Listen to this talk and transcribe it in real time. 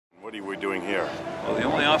What are we doing here? Well, the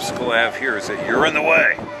only obstacle I have here is that you're in the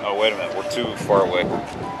way. Oh, wait a minute. We're too far away.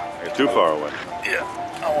 Too far away. Yeah.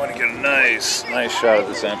 I want to get a nice shot of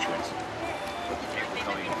this entrance.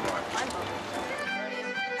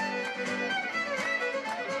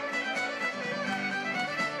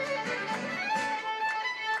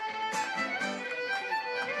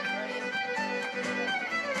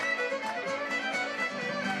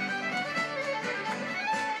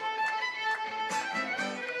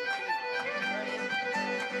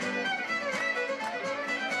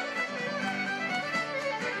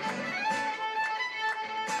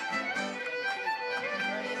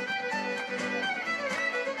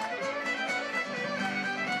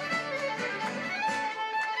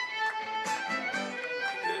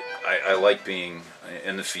 I like being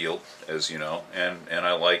in the field, as you know, and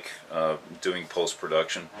I like doing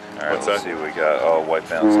post-production. All right, let's see what we got. Oh, white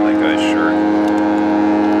balance on that guy's shirt.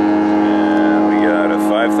 And we got a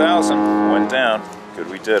 5,000. Went down. Good,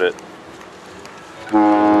 we did it.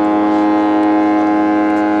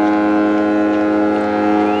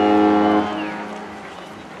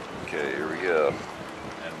 Okay, here we go.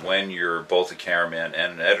 And when you're both a cameraman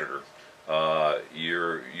and an editor,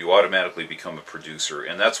 you automatically become a producer,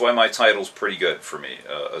 and that's why my title's pretty good for me,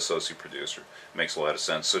 associate producer. It makes a lot of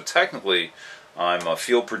sense. So technically, I'm a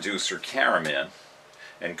field producer, cameraman,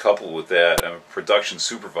 and coupled with that, I'm a production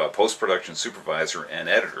supervisor, post-production supervisor, and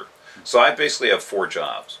editor. So I basically have 4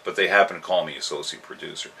 jobs, but they happen to call me associate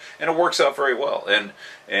producer, and it works out very well. And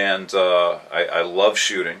I love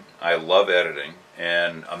shooting, I love editing,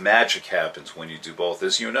 and a magic happens when you do both,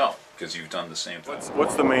 as you know, because you've done the same thing.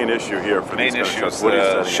 What's the main issue here for these main issue shots? is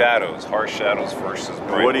the shadows, harsh shadows versus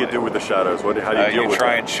bright. What do you do with the shadows? How do you deal with You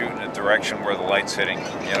try and shoot in a direction where the light's hitting.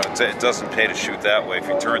 You know, it doesn't pay to shoot that way. If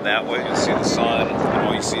you turn that way, you'll see the sun, and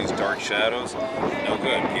all you see is dark shadows. No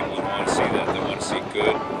good. People don't want to see that. They want to see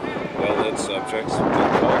good, well-lit subjects,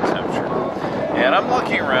 good color temperature. And I'm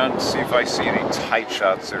looking around to see if I see any tight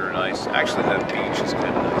shots that are nice. Actually, that beach is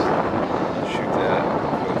kind of nice. Shoot that.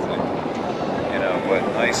 But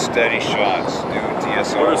nice steady shots, new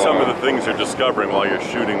DSLR. What are some of the things you're discovering while you're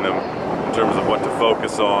shooting them in terms of what to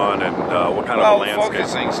focus on and what kind of landscape?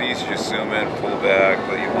 Focusing's easy. Just zoom in, pull back,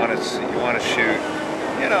 but you want to shoot,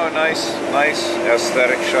 you know, a nice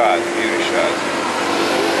aesthetic shot, beauty shot.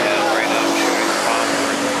 And right now I'm shooting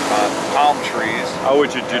palm trees. How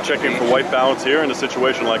would you checking for white balance here in a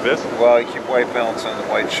situation like this? Well, you keep white balance on the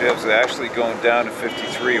white shifts. They're actually going down to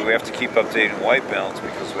 53. We have to keep updating white balance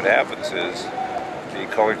because what happens is the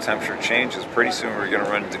color temperature changes. Pretty soon we're going to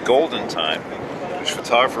run into golden time, which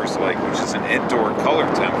photographers like, which is an indoor color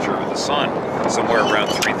temperature of the sun, somewhere around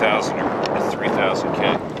 3,000 or 3,000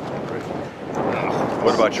 K.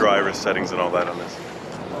 What about your iris settings and all that on this?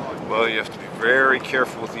 Well, you have to be very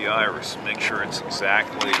careful with the iris. Make sure it's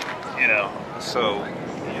exactly, you know, so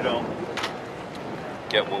you don't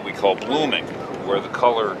get what we call blooming, where the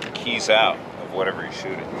color keys out of whatever you're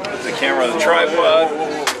shooting. Put the camera on the tripod.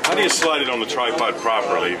 How do you slide it on the tripod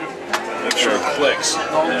properly? Make sure it clicks. And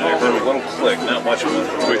I heard a little click, not much of it.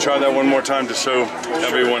 Can we try that one more time to show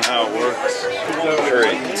everyone how it works? Sure,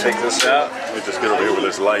 you can take this out. Let me just get over here with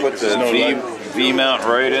this light. Put the V mount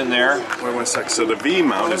right in there. Wait 1 sec. So the V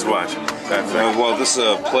mount is what? Well, this is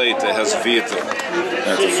a plate that has a V at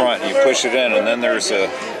the front. You push it in, and then there's a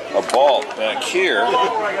bolt back here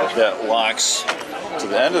that locks to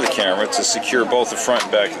the end of the camera to secure both the front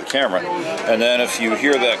and back of the camera. And then if you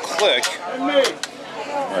hear that click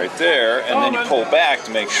right there, and then you pull back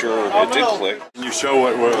to make sure it did click. Can you show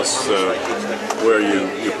what was where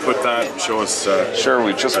you put that? Show us. Sure,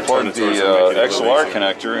 we just plugged the XLR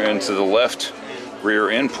connector into the left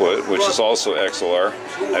rear input, which is also XLR.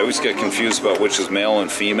 I always get confused about which is male and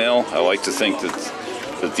female. I like to think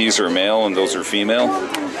that these are male and those are female.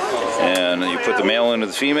 And you put the male into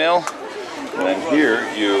the female. And then here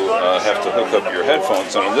you have to hook up your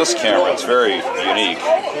headphones, and on this camera it's very unique.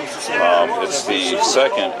 It's the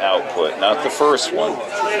second output, not the first one.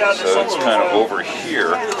 So it's kind of over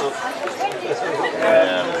here,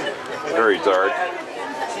 and very dark.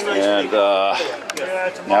 And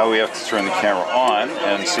now we have to turn the camera on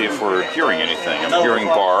and see if we're hearing anything. I'm hearing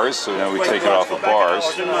bars, so now we take it off of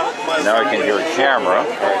bars. Now I can hear a camera.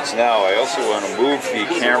 All right, so now I also want to move the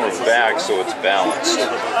camera back so it's balanced.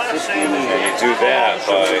 And you do that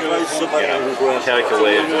by, you know,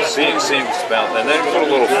 calculating, seeing it's balanced, and then put a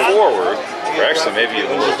little forward, or actually maybe a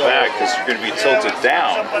little back, because you're going to be tilted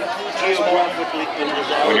down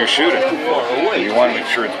when you're shooting. And you want to make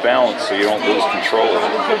sure it's balanced so you don't lose control of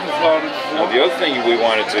it. Now the other thing we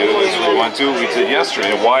want to do is we want to do what we did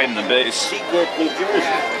yesterday, widen the base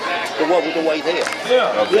The one with the way there.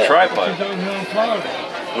 of the tripod.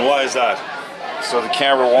 And why is that? So the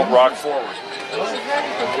camera won't rock forward.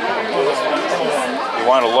 You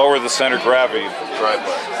want to lower the center of gravity of the tripod.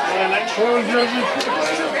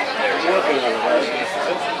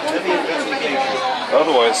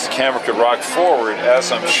 Otherwise, the camera could rock forward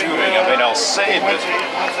as I'm shooting. I mean, I'll save it,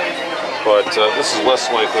 but this is less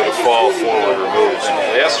likely to fall forward or move.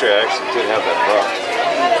 And yesterday, I actually did have that problem.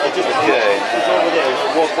 Okay.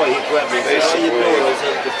 Basically,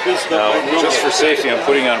 now, just for safety, I'm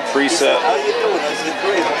putting on preset.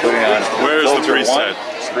 Where is the preset?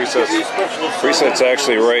 Preset's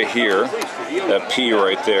actually right here. That P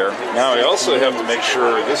right there. Now I also have to make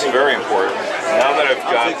sure, this is very important, now that I've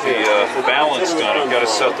got the balance done, I've got to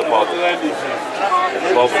set the bubble.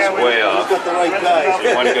 The bubble's way up.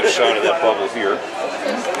 You want to get a shot of that bubble here.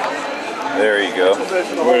 There you go.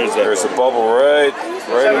 Where is that? There's a bubble right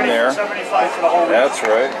in there. That's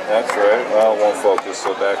right, that's right. Well, it won't focus,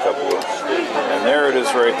 so back up a little. And there it is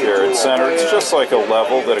right there. It's centered. It's just like a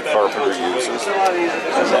level that a carpenter uses.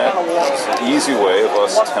 And that's an easy way of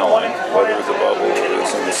us telling whether the bubble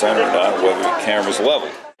is in the center or not, whether the camera's level.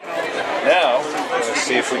 Now, let's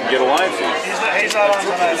see if we can get a line feed.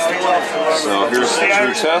 So here's the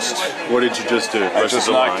true test. What did you just do? I just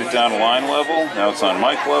knocked it down to line level. Now it's on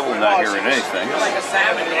mic level, not hearing anything.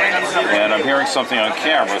 And I'm hearing something on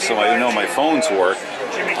camera, so I know my phones work.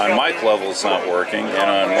 On mic level it's not working, and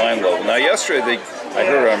on line level. Now yesterday I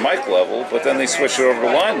heard it on mic level, but then they switched it over to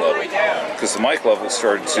line level because the mic level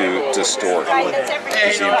started to distort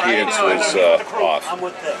because the impedance was off.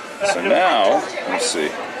 So now, let's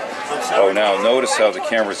see. Oh, now notice how the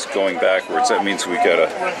camera's going backwards. That means we got to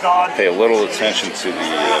pay a little attention to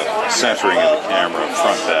the centering of the camera,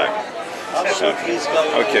 front back.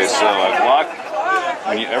 Okay, so I've locked.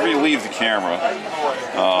 Whenever you leave the camera,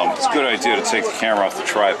 it's a good idea to take the camera off the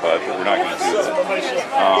tripod, but we're not going to do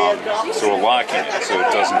that. So we're locking it so it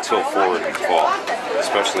doesn't tilt forward and fall,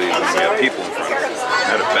 especially when we have people in front of it. I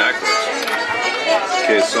had it backwards.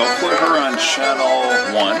 Okay, so I'll put her on channel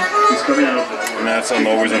 1. And that's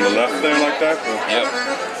always on the left there like that? Yep.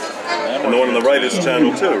 And the one on the right is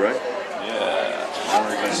channel 2, right? Yeah. Then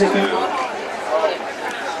we're going to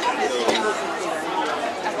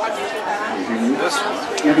do this one.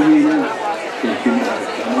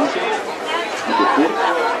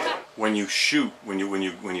 When you shoot, when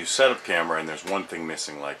you set up camera and there's one thing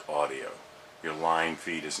missing like audio, your line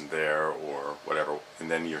feed isn't there or whatever, and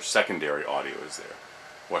then your secondary audio is there.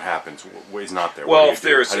 What happens? What is not there? Well, if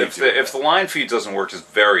the line feed doesn't work, it's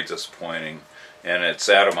very disappointing, and it's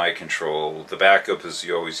out of my control. The backup is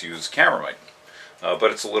you always use camera mic,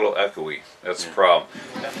 but it's a little echoey. That's the problem.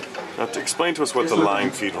 Now, to explain to us what the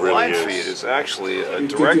line feed really line is. The line feed is actually a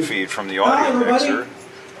direct feed from the audio mixer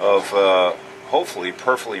of hopefully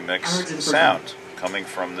perfectly mixed sound coming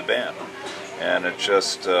from the band, and it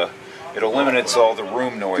just it eliminates all the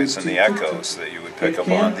room noise and the echoes that you would pick up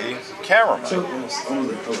on the camera mic. So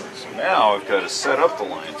now I've got to set up the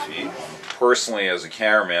line feed. Personally, as a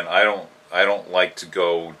cameraman, I don't like to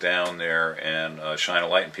go down there and shine a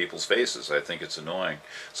light in people's faces. I think it's annoying.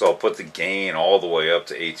 So I'll put the gain all the way up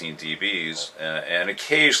to 18 dBs, and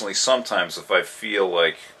occasionally, sometimes, if I feel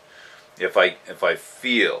like, if I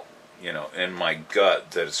feel, you know, in my gut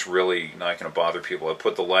that it's really not going to bother people, I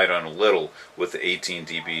put the light on a little with the 18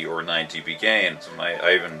 dB or 9 dB gain.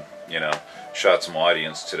 I even, you know, shot some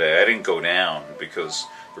audience today. I didn't go down because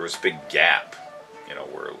there was a big gap, you know,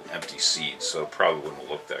 where empty seats, so it probably wouldn't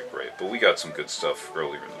look that great. But we got some good stuff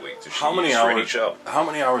earlier in the week to shoot. How many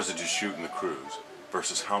hours did you shoot in the cruise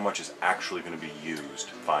versus how much is actually going to be used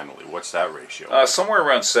finally? What's that ratio? Somewhere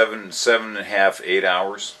around 7.5, 8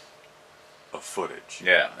 hours. Of footage.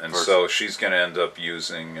 Yeah, and so she's going to end up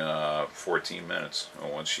using 14 minutes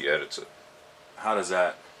once she edits it. How does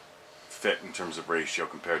that fit in terms of ratio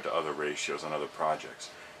compared to other ratios on other projects?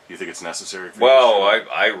 Do you think it's necessary for Well,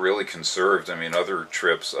 I really conserved. I mean, other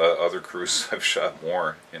trips, other cruises, I've shot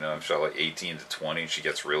more. You know, I've shot like 18 to 20, and she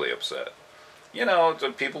gets really upset. You know,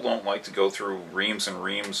 people don't like to go through reams and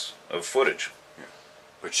reams of footage.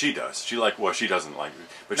 But she does. She doesn't like it.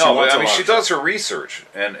 But no, but I mean, she does her research,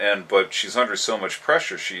 but she's under so much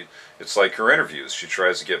pressure. It's like her interviews. She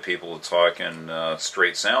tries to get people to talk in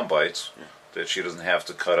straight sound bites that she doesn't have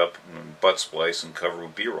to cut up and butt splice and cover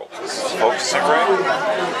with B-roll. Focusing right,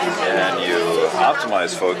 and you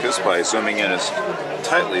optimize focus by zooming in as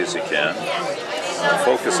tightly as you can.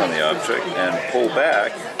 Focus on the object and pull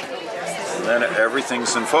back. And then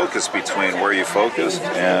everything's in focus between where you focused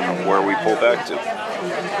and where we pull back to.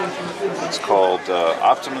 It's called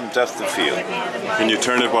optimum depth of field. Can you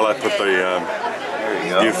turn it while I put the... There There you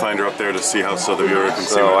go. viewfinder up there to see how so the viewer can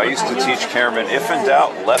see. So I used to teach cameramen, if in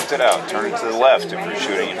doubt, left it out. Turn it to the left if you're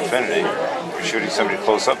shooting infinity. If you're shooting somebody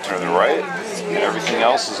close up, turn to the right. And everything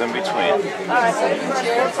else is in between.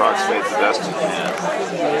 Approximate the best you can.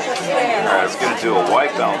 Alright, it's going to do a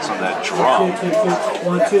white balance on that drum.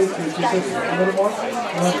 1, 2, 3, 2, 6. A little more.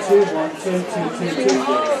 1, 2, 1, 2, 2, 2, 2.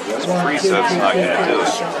 This preset's not going to do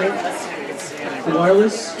it.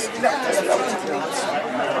 Wireless.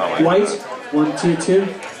 White. 1, 2, 2.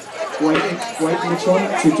 White next one.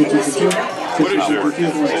 2, 2, 2, 2, 2. What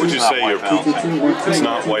would you say your it's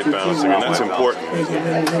not white balancing, and that's important.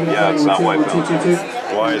 Yeah, it's not white balancing.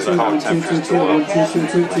 Why is that? Temperature's too low.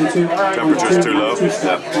 Temperature's too low?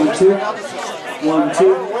 Yep. 1,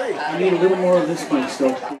 2. I need a little more of this mic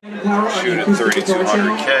still. Shoot at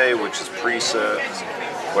 3200K, which is preset.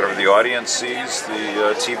 Whatever the audience sees,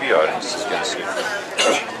 the TV audience is going to see.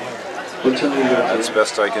 That's the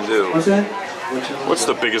best I can do. What's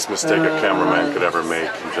the biggest mistake a cameraman could ever make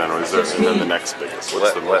in general? Is there, and then the next biggest?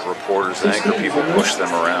 Let reporters anchor people, push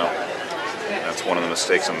them around. That's one of the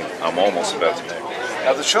mistakes I'm almost about to make.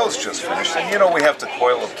 Now the show's just finished, and you know we have to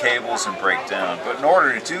coil up cables and break down. But in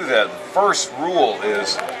order to do that, the first rule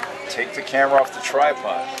is take the camera off the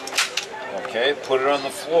tripod. Okay, put it on the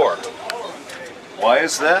floor. Why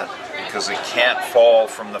is that? Because it can't fall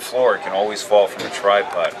from the floor. It can always fall from the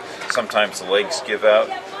tripod. Sometimes the legs give out.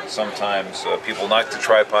 Sometimes people knock the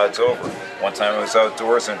tripods over. One time I was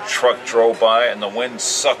outdoors and a truck drove by and the wind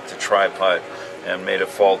sucked the tripod and made it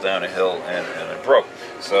fall down a hill and it broke.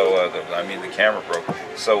 So, the camera broke.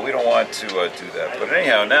 So we don't want to do that. But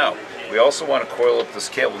anyhow, now, we also want to coil up this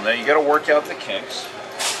cable. Now you got to work out the kinks.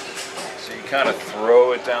 So you kind of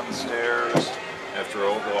throw it down the stairs. After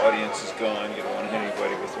all the audience is gone, you don't want to hit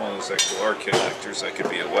anybody with one of those XLR connectors. That could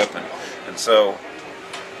be a weapon. And so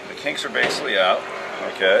the kinks are basically out,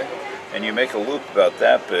 okay? And you make a loop about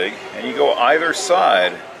that big, and you go either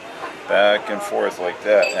side, back and forth like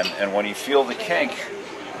that. And when you feel the kink,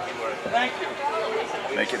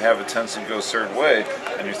 make it have a tendency to go a certain way,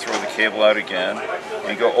 and you throw the cable out again, and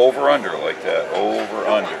you go over under like that, over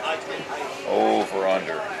under, over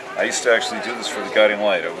under. I used to actually do this for the guiding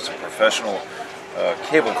light. I was a professional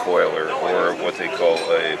cable coiler, or what they call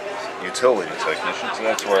a utility technician, so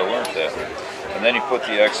that's where I learned that. And then you put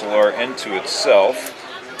the XLR into itself,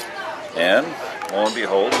 and lo and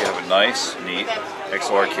behold, you have a nice, neat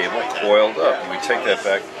XLR cable coiled up. And we take that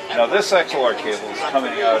back. Now this XLR cable is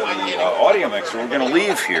coming out of the audio mixer. We're going to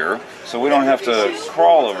leave here, so we don't have to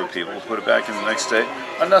crawl over people. We'll put it back in the next day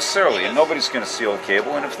unnecessarily, and nobody's going to steal the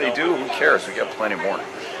cable. And if they do, who cares? We got plenty more.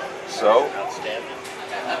 So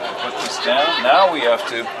put this down. Now we have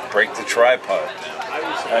to break the tripod.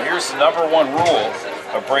 Now here's the #1 rule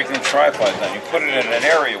of breaking the tripod down. You put it in an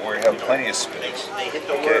area where you have plenty of space.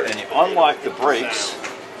 Okay, and you unlock the brakes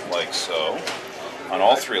like so on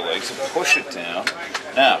all three legs and push it down.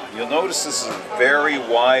 Now you'll notice this is a very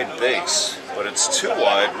wide base, but it's too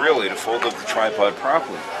wide really to fold up the tripod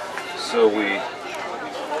properly. So we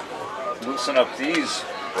loosen up these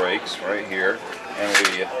brakes right here and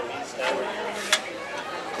we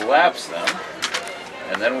collapse them,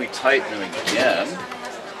 and then we tighten them again,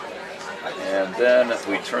 and then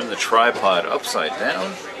we turn the tripod upside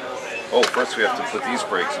down. Oh, first we have to put these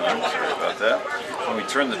brakes on, sorry about that. When we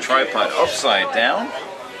turn the tripod upside down,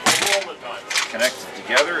 connect it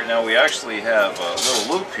together. Now we actually have a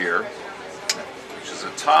little loop here, which is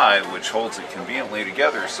a tie, which holds it conveniently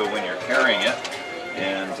together, so when you're carrying it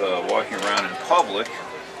and walking around in public,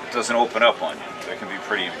 it doesn't open up on you. That can be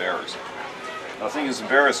pretty embarrassing. Nothing is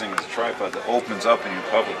embarrassing as a tripod that opens up in your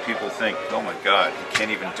public. People think, oh my God, he can't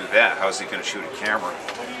even do that. How's he going to shoot a camera?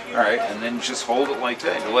 All right, and then just hold it like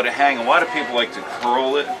that. You let it hang. A lot of people like to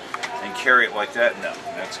curl it and carry it like that. No,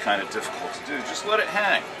 that's kind of difficult to do. Just let it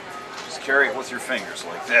hang. Just carry it with your fingers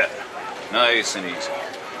like that. Nice and easy.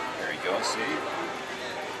 There you go, see?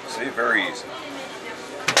 See, very easy.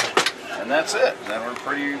 And that's it. Then we're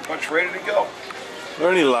pretty much ready to go. Are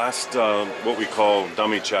there any last, what we call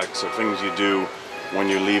dummy checks, or things you do when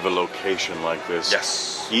you leave a location like this?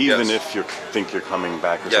 Yes. Even yes. if you think you're coming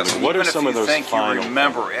back or yes. something. What are some of those final? Even if you think you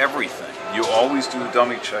remember everything, you always do a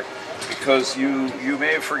dummy check, because you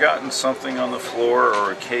may have forgotten something on the floor,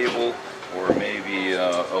 or a cable, or maybe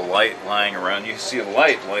a light lying around. You see a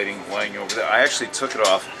light lying over there. I actually took it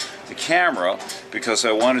off the camera because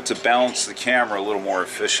I wanted to balance the camera a little more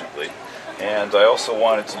efficiently. And I also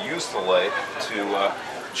wanted to use the light to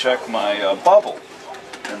check my bubble.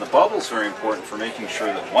 And the bubble is very important for making sure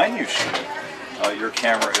that when you shoot, your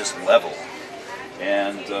camera is level.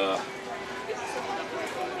 And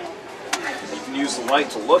you can use the light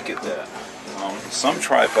to look at that. some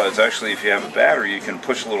tripods, actually, if you have a battery, you can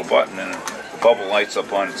push a little button and the bubble lights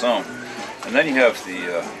up on its own. And then you have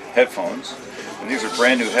the headphones, and these are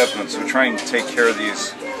brand new headphones, so we're trying to take care of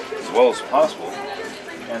these as well as possible.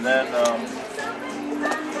 And then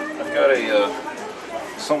I've got a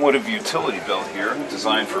somewhat of a utility belt here,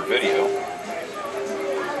 designed for video.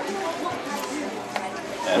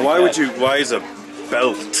 And why is a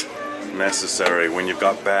belt necessary when you've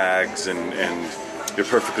got bags and you're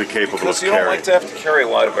perfectly capable of carrying? Because you don't like to have to carry a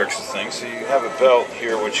lot of extra things, so you have a belt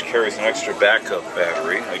here which carries an extra backup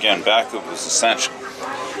battery. Again, backup is essential.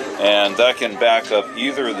 And that can back up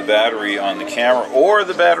either the battery on the camera or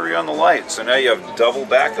the battery on the light. So now you have double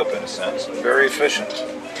backup in a sense. Very efficient.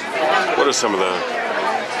 What are some of the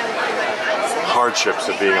hardships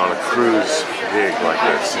of being on a cruise gig like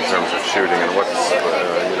this in terms of shooting, and what's,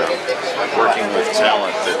 you know? Working with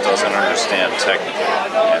talent that doesn't understand technical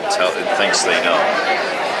and thinks they know.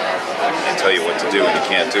 They tell you what to do and you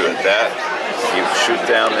can't do it. That, you shoot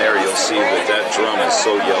down there, you'll see that that drum is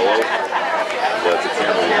so yellow that the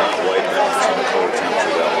camera will not white balance on the color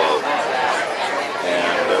temperature that low.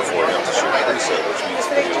 And therefore you have to shoot preset, which means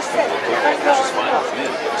the video's going to look good, which is fine with me,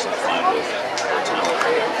 but it's not fine with our talent.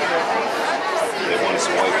 They want us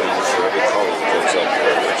to white balance for every color that goes up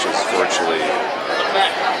there, which is virtually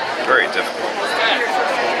very difficult.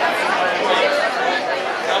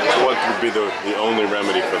 So what would be the only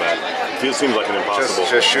remedy for that? It seems like an impossible.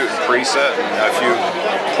 Just shooting preset, and if you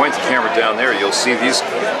point the camera down there, you'll see this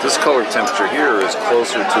color temperature here is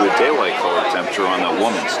closer to a daylight color temperature on that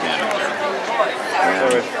woman standing there.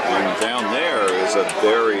 And down there is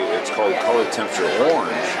it's called color temperature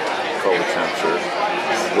orange color temperature,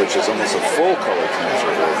 which is almost a full color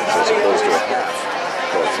temperature orange as opposed to a half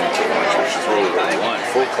color temperature orange, which is really what we want.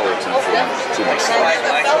 Full color temperature orange is too much light.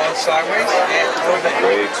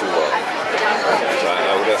 Way too low. So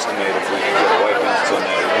I would estimate if we could get a white balance on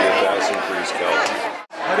that, it would be 1,000 degrees Kelvin.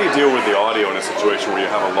 How do you deal with the audio in a situation where you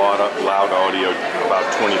have a lot of loud audio about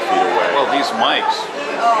 20 feet away? Well, these mics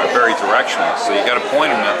are very directional, so you got to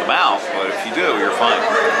point them at the mouth, but if you do, you're fine.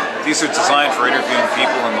 These are designed for interviewing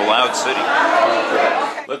people in the loud city.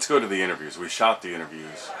 Let's go to the interviews. We shot the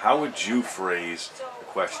interviews. How would you phrase the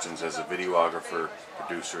questions as a videographer,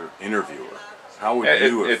 producer, interviewer? How would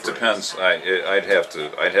you? It depends. I'd have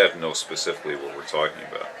to know specifically what we're talking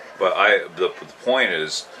about. But the point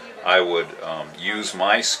is, I would use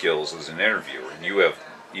my skills as an interviewer, and you have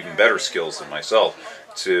even better skills than myself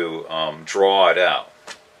to draw it out.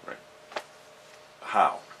 Right.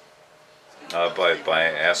 How? By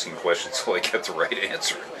asking questions so I get the right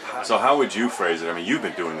answer. So how would you phrase it? I mean, you've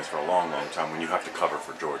been doing this for a long, long time when you have to cover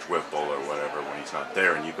for George Whipple or whatever when he's not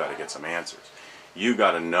there, and you've got to get some answers. You've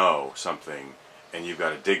got to know something, and you've got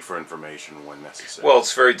to dig for information when necessary. Well,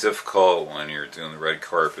 it's very difficult when you're doing the red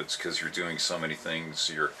carpets because you're doing so many things.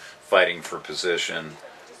 You're fighting for position.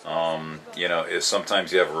 You know,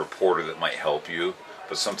 sometimes you have a reporter that might help you,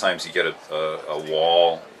 but sometimes you get a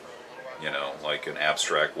wall, you know, like an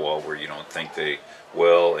abstract wall where you don't think they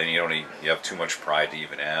will, and you have too much pride to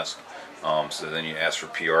even ask. So then you ask for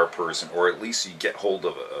PR person, or at least you get hold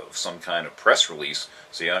of some kind of press release,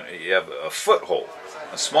 so you have a foothold,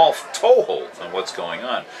 a small toehold on what's going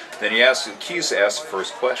on. Then you ask, the key is to ask the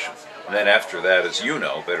first question. And then after that, as you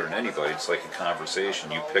know better than anybody, it's like a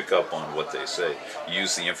conversation. You pick up on what they say. You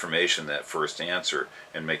use the information, that first answer,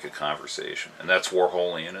 and make a conversation. And that's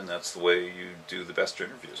Warholian, and that's the way you do the best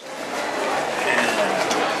interviews.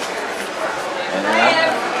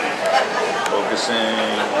 And focusing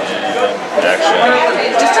and action.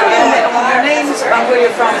 Just tell me your names and where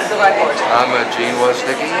you're from for the record. I'm Gene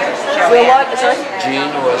Woznicki. Will what? Sorry?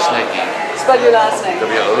 Gene Woznicki. Spell your last name.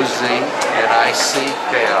 W-O-Z-N-I-C-K-I.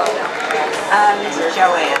 And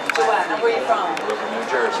Joanne. Joanne. And where are you from? New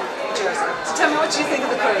Jersey. New Jersey. So tell me what you think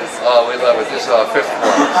of the cruise. Oh, we love it. This is our fifth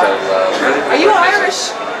one. So, are you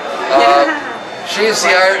Irish? She's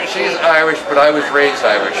Irish, but I was raised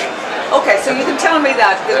Irish. Okay, so you can tell me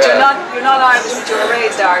that you're not Irish, but you were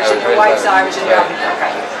raised Irish, and your wife's Irish, and you're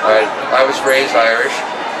okay. All right. I was raised Irish,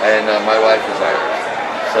 and my wife is Irish.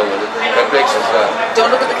 So that makes us.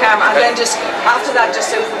 Don't look at the camera, and then just after that,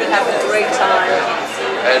 just say we've been having a great time.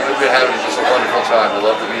 And we've been having just a wonderful time. We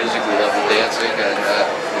love the music, we love the dancing, and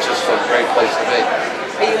it's just a great place to be.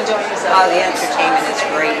 Are you enjoying yourself? Oh, the entertainment is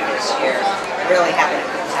great this year. Really having a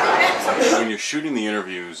good time. When you're shooting the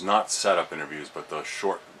interviews, not setup interviews, but the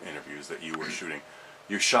short interviews that you were shooting,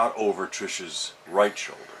 you shot over Trish's right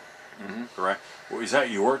shoulder, correct? Well, is that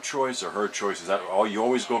your choice or her choice? Is that all you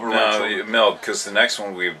always go over right shoulder? No, because the next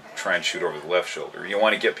one we try and shoot over the left shoulder. You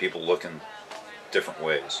want to get people looking different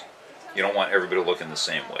ways. You don't want everybody looking the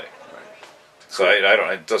same way. Right. So I don't.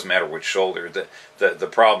 It doesn't matter which shoulder. The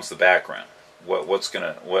problem's the background. I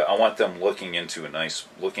want them looking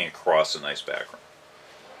across a nice background.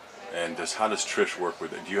 And how does Trish work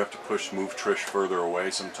with it? Do you have to move Trish further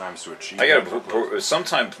away sometimes to achieve? I got to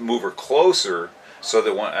sometimes move her closer so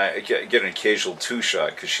that when I get an occasional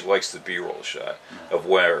two-shot, because she likes the B-roll shot of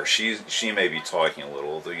where she may be talking a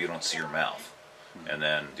little, although you don't see her mouth, and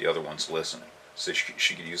then the other one's listening. So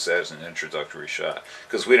she could use that as an introductory shot,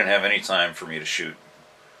 because we didn't have any time for me to shoot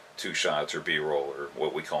two shots or B-roll or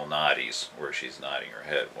what we call noddies, where she's nodding her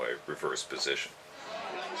head, reverse position.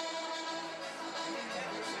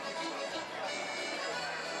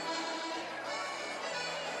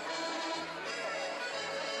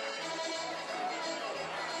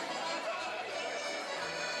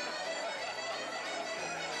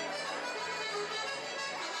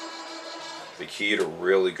 The key to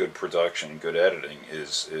really good production, good editing,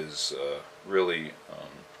 is really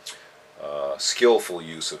skillful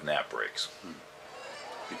use of nap breaks.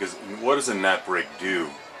 Because what does a nap break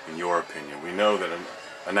do, in your opinion? We know that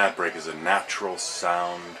a nap break is a natural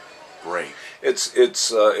sound break.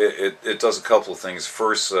 It does a couple of things.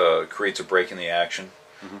 First, creates a break in the action,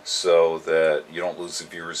 so that you don't lose the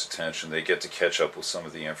viewer's attention. They get to catch up with some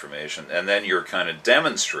of the information, and then you're kind of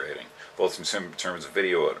demonstrating, both in terms of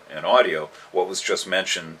video and audio, what was just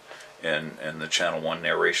mentioned in the Channel 1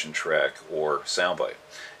 narration track or soundbite.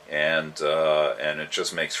 And it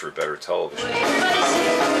just makes for better television.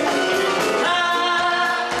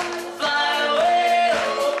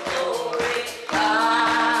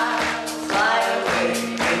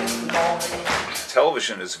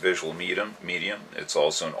 Television is a visual medium. It's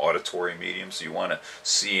also an auditory medium, so you want to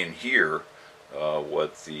see and hear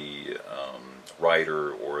what the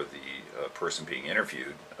writer or the person being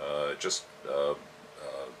interviewed just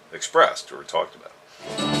expressed or talked about.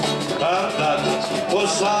 That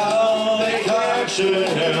was how catching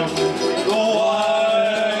him the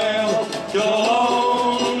while you're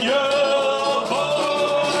alone, your boy.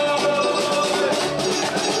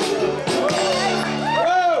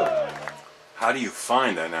 How do you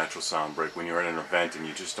find that natural sound break when you're at an event and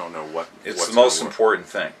you just don't know what? It's the most important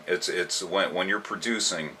thing. It's when you're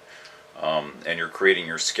producing and you're creating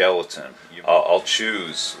your skeleton. I'll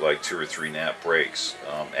choose like 2 or 3 nap breaks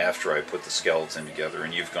after I put the skeleton together,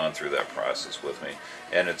 and you've gone through that process with me.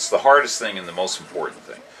 And it's the hardest thing and the most important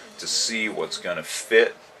thing, to see what's going to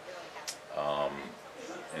fit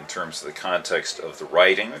in terms of the context of the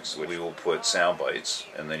writing. So we will put sound bites,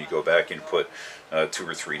 and then you go back and put 2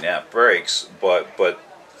 or 3 nap breaks. But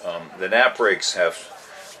the nap breaks have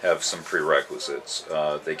some prerequisites.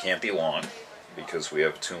 They can't be long, because we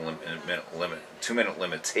have a 2-minute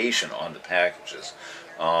limitation on the packages,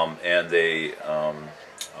 and they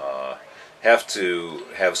have to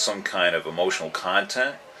have some kind of emotional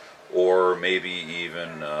content, or maybe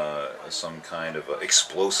even some kind of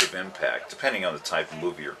explosive impact, depending on the type of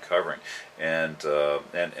movie you're covering. And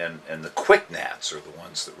the quick naps are the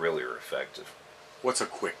ones that really are effective. What's a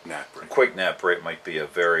quick nap break? A quick nap break might be a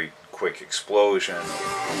very quick explosion.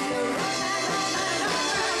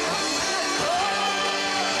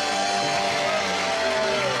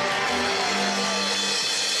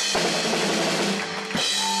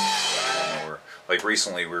 Like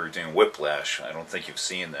recently we were doing Whiplash. I don't think you've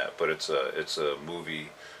seen that, but it's a movie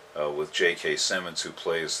with J.K. Simmons, who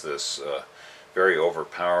plays this very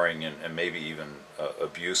overpowering and maybe even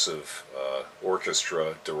abusive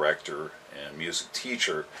orchestra director and music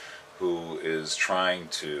teacher, who is trying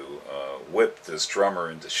to whip this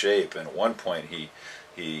drummer into shape. And at one point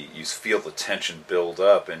you feel the tension build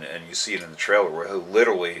up, and you see it in the trailer where he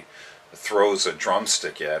literally throws a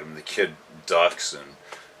drumstick at him. The kid ducks, and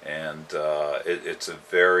it's a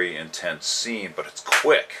very intense scene, but it's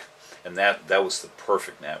quick, and that was the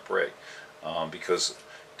perfect nap break, because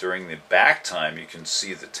during the back time you can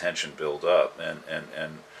see the tension build up, and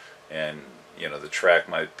you know, the track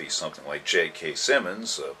might be something like J.K.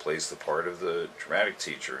 Simmons plays the part of the dramatic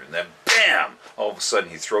teacher, and then bam, all of a sudden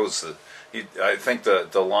he throws I think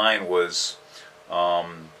the line was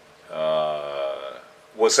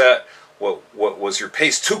that what was your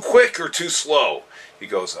pace too quick or too slow? He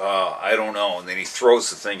goes, I don't know, and then he throws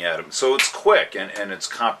the thing at him. So it's quick, and it's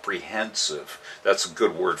comprehensive. That's a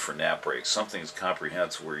good word for nap break. Something that's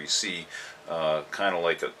comprehensive, where you see kind of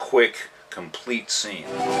like a quick, complete scene.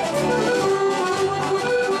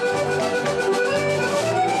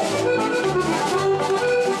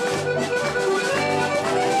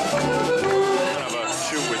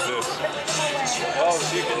 Well,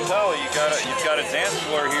 as you can tell, you've got a dance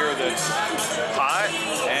floor here that's hot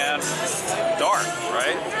and dark,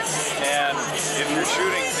 right? And if you're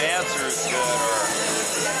shooting dancers that are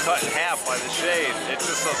cut in half by the shade, it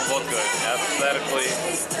just doesn't look good. Aesthetically,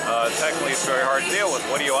 technically it's very hard to deal with.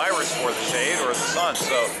 What do you iris for, the shade or the sun?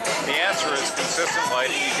 So the answer is consistent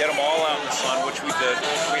lighting. You get them all out in the sun, which we did.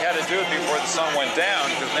 We had to do it before the sun went down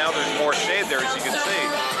because now there's more shade there, as you can see.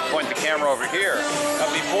 Point the camera over here. Now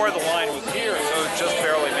before the line was here, so it just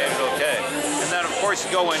barely made it okay. And then of course you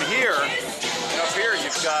go in here, and up here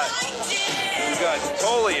you've got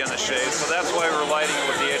totally in the shade, so that's why we're lighting it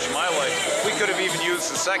with the HMI light. We could have even used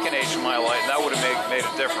the second HMI light, and that would have made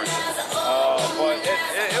a difference. But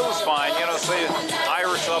it was fine, you know, so you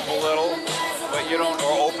iris up a little, but you don't,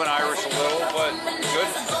 or open iris a little, but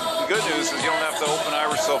the good news is you don't have to open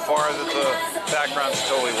iris so far that the background's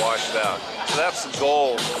totally washed out. So that's the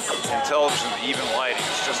goal in television, even lighting.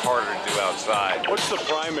 It's just harder to do outside. What's the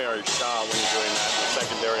primary shot when you're doing that, the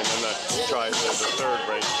secondary, and then the third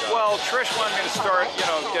range shot? Well, Trish wanted me to start, you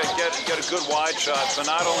know, get a good wide shot. So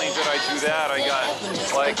not only did I do that, I got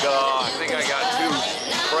like I think I got 2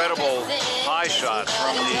 incredible high shots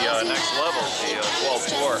from the next level, the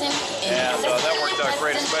 12th floor, and that worked out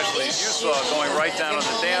great. Especially as you saw, going right down on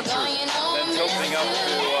the dancers, then tilting up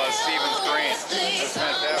to Stevens Green. It's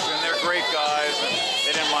fantastic, and they're great guys, and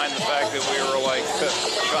they didn't mind the fact that we were like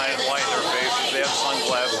shining light in their faces. They have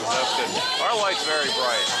sunglasses. That's good. Our light's very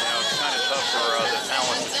bright. You know, it's kind of tough for the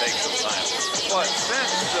talent to take sometimes. But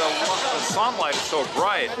since the sunlight is so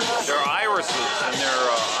bright, their irises and their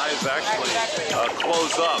eyes actually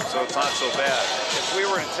close up, so it's not so bad. If we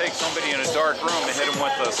were to take somebody in a dark room and hit them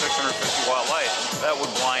with a 650-watt light, that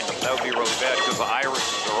would blind them. That would be really bad because the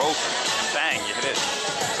irises are open. Bang, you hit it.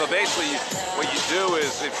 So basically, what you do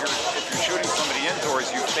is if you're shooting somebody indoors,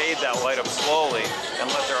 you fade that light up slowly and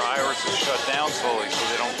let their irises shut down slowly so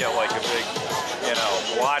they don't get like a big, you know,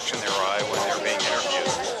 blotch in their eye when they're being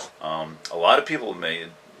interviewed. A lot of people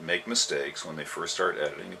make mistakes when they first start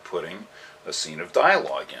editing and putting a scene of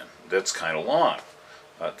dialogue in. That's kind of long.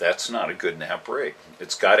 That's not a good nap break.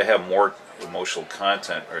 It's got to have more emotional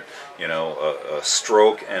content, or you know, a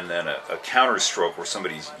stroke and then a counter stroke where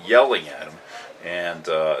somebody's yelling at them, and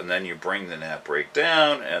then you bring the nap break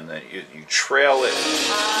down, and then you trail it.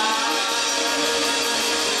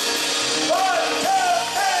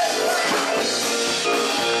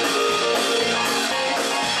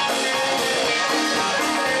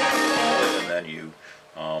 And then you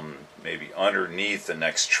maybe underneath the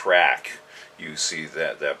next track, you see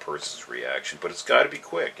that person's reaction, but it's got to be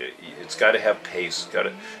quick. It's got to have pace.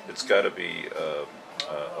 It's got to be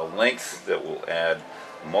a length that will add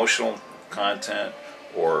emotional content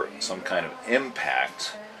or some kind of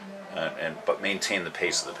impact, but maintain the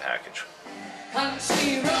pace of the package.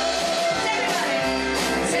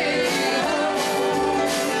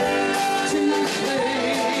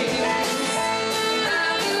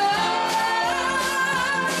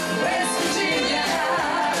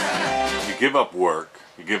 You give up work,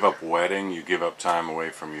 you give up wedding, you give up time away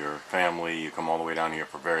from your family, you come all the way down here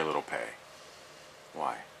for very little pay.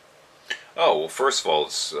 Why? Oh, well, first of all,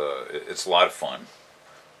 it's a lot of fun.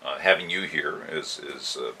 Having you here has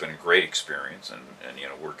been a great experience, and you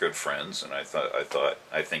know, we're good friends, and I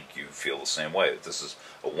think you feel the same way. This is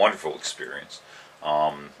a wonderful experience.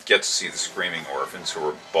 Get to see the Screaming Orphans, who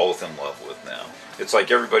we're both in love with now. It's like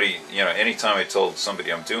everybody, you know, anytime I told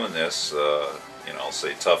somebody I'm doing this, you know, I'll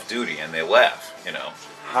say tough duty, and they laugh, you know.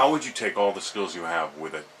 How would you take all the skills you have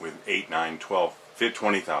with $8, $9, $12,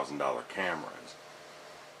 $20,000 cameras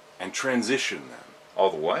and transition them? All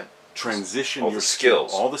the what? Transition all your the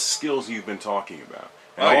skills. All the skills you've been talking about.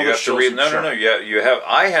 And oh, all you the have to read. No. Yeah, you have.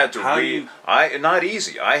 I had to not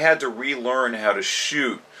easy. I had to relearn how to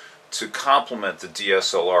shoot to complement the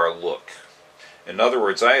DSLR look. In other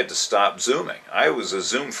words, I had to stop zooming. I was a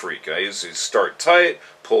zoom freak. I used to start tight,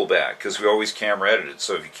 pull back, because we always camera edited.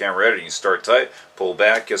 So if you camera edit, you start tight, pull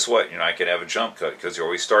back. Guess what? You're not going to have a jump cut because you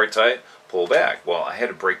always start tight, pull back. Well, I had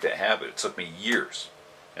to break that habit. It took me years,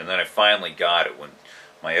 and then I finally got it when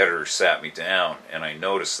my editor sat me down, and I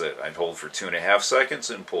noticed that I'd hold for 2.5 seconds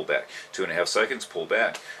and pull back. 2.5 seconds, pull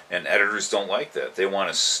back. And editors don't like that. They want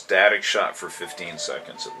a static shot for 15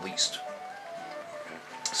 seconds at least.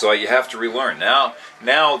 So you have to relearn. Now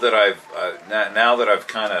that I've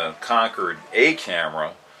kind of conquered a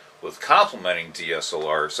camera with complementing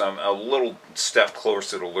DSLR, so I'm a little step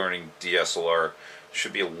closer to learning DSLR.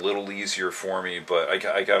 Should be a little easier for me, but I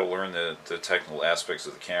got to learn the technical aspects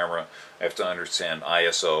of the camera. I have to understand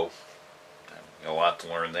ISO. A lot to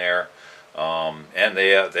learn there. And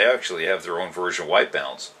they actually have their own version of white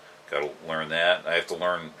balance. Got to learn that. I have to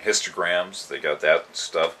learn histograms. They got that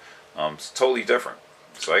stuff. It's totally different.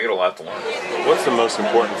 So I get a lot to learn. What's the most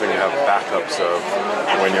important thing to have backups of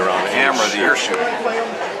when you're on Camera that you're shooting.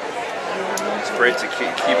 It's great to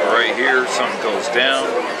keep it right here. Something goes down.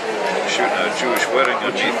 Shooting a Jewish wedding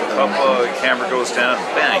underneath the chuppah, camera goes down,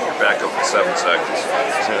 bang, you're back up in 7 seconds.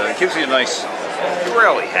 So it gives you a nice, it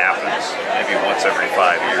rarely happens, maybe once every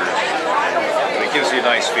 5 years, but it gives you a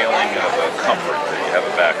nice feeling of comfort that you have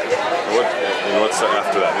a backup. What's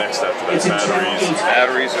after that? Next after that? Batteries.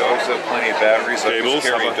 Batteries, I always have plenty of batteries. I Cables?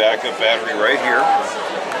 just carry a backup battery right here.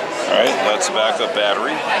 Alright, that's a backup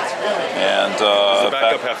battery. And Does the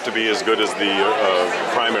backup have to be as good as the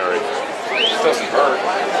primary? It doesn't hurt.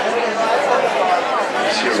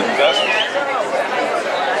 It's an investment.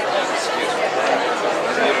 Excuse me.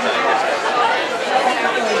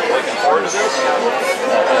 Looking forward to this?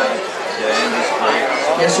 Yeah, Andy's great.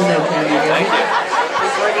 Yes or no, Candy? Thank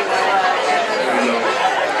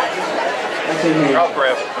you. I'll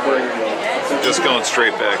grab it. Just going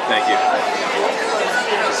straight back, thank you.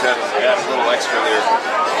 Just had to add a little extra there.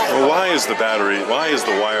 Well, why is the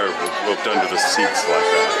wire hooked under the seats like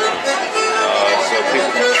that? So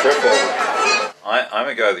people can trip over. I'm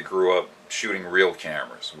a guy that grew up shooting real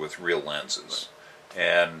cameras with real lenses.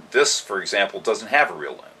 And this, for example, doesn't have a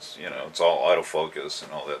real lens. You know, it's all autofocus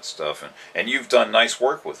and all that stuff. And you've done nice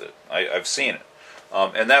work with it. I've seen it.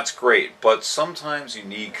 And that's great. But sometimes you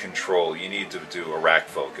need control. You need to do a rack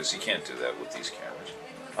focus. You can't do that with these cameras.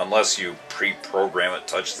 Unless you pre-program it,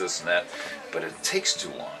 touch this and that. But it takes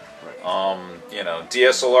too long. You know,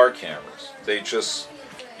 DSLR cameras,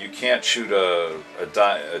 you can't shoot a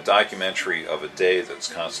documentary of a day that's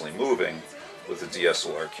constantly moving with a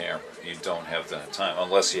DSLR camera. You don't have that time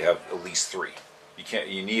unless you have at least 3.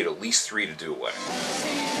 You need at least 3 to do away.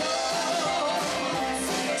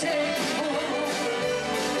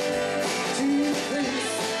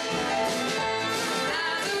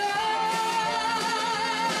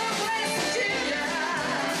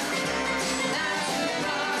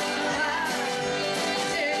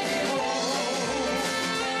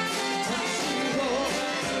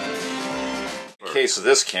 In the case of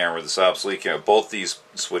this camera, this obsolete camera, both these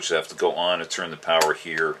switches have to go on to turn the power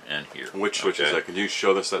here and here. Which switch is that? Can you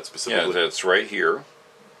show us that specifically? Yeah, that's right here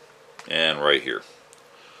and right here.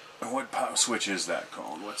 What power switch is that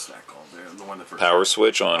called? What's that called? The one that first. Power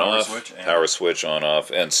switch on power off. Switch power switch on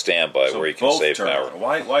off, and standby so where you can save power.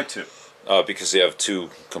 Why 2? Because you have 2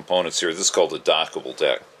 components here. This is called a dockable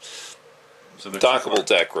deck. So dockable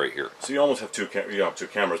deck right here. So you almost have two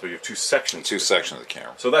cameras, but you have 2 sections. 2 sections of the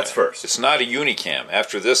camera. So that's first. It's not a unicam.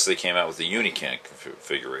 After this, they came out with the unicam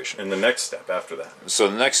configuration. And the next step after that. So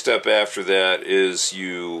the next step after that is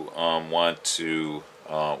you want to.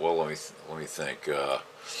 Well, let me think.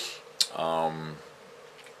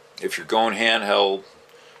 If you're going handheld,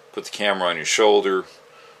 put the camera on your shoulder,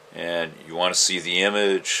 and you want to see the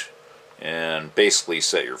image, and basically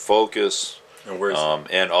set your focus. And where's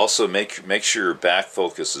and also make sure your back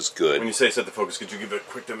focus is good. When you say set the focus, could you give a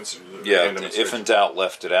quick demonstration? Yeah, if in doubt,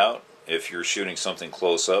 left it out. If you're shooting something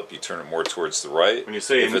close up, you turn it more towards the right. When you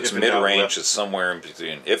say if it's mid-range, it's somewhere in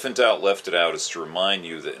between. If in doubt, left it out is to remind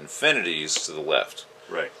you that infinity is to the left.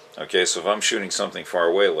 Right. Okay, so if I'm shooting something far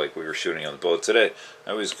away, like we were shooting on the boat today,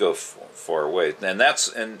 I always go far away, and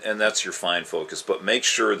that's your fine focus. But make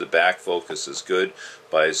sure the back focus is good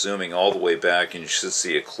by zooming all the way back, and you should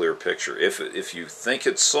see a clear picture. If you think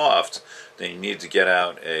it's soft, then you need to get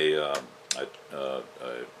out a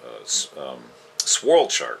swirl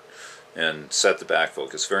chart and set the back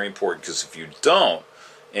focus. Very important, because if you don't,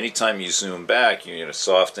 anytime you zoom back, you get a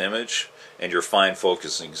soft image. And your fine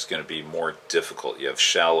focusing is going to be more difficult. You have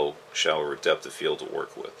shallower depth of field to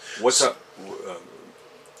work with. What's up?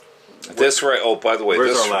 This right. Oh, by the way,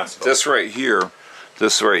 this right here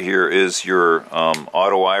is your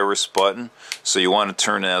auto iris button. So you want to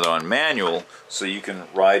turn that on manual, so you can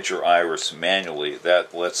ride your iris manually.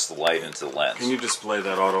 That lets the light into the lens. Can you display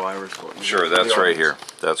that auto iris button? Sure, that's right here.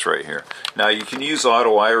 That's right here. Now you can use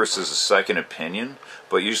auto iris as a second opinion.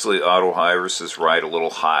 But usually auto irises ride a little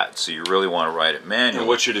hot, so you really want to ride it manually. And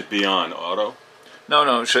what should it be on? Auto?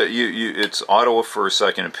 No. It's auto for a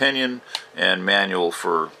second opinion, and manual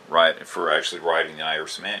for actually riding the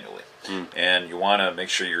iris manually. And you want to make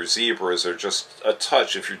sure your zebras are just a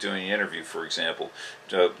touch. If you're doing an interview, for example,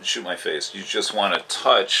 shoot my face. You just want a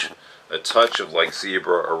touch of like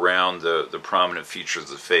zebra around the prominent features of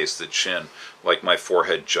the face, the chin, like my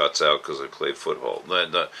forehead juts out because I played football.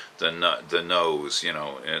 The nose, you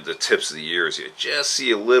know, and the tips of the ears. You just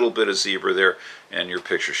see a little bit of zebra there, and your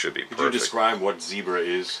picture should be perfect. Could you describe what zebra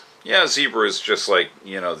is? Yeah, zebra is just like,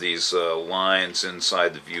 you know, these lines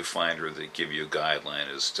inside the viewfinder that give you a guideline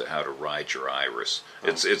as to how to ride your iris.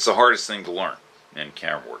 It's the hardest thing to learn. and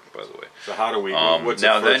camera work, by the way. So how do we? What's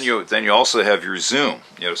Now the first? then you also have your zoom.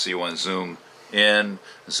 So you want to zoom in,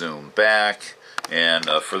 zoom back, and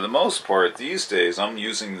for the most part these days I'm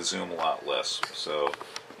using the zoom a lot less. So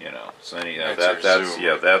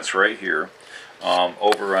that's right here.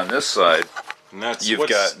 Over on this side, And that's, you've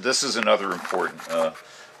got, this is another important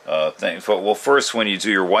thing. Well, first, when you do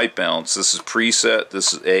your white balance, this is preset.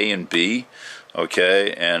 This is A and B.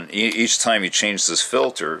 Okay, and each time you change this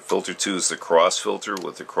filter, filter 2 is the cross filter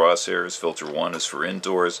with the crosshairs, filter 1 is for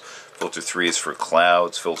indoors, filter 3 is for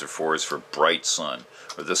clouds, filter 4 is for bright sun,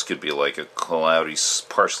 or this could be like a cloudy,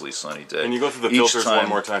 partially sunny day. And you go through the filters one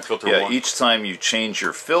more time, filter 1. Yeah, each time you change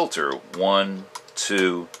your filter, 1,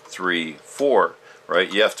 2, 3, 4,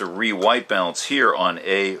 right, you have to re-white balance here on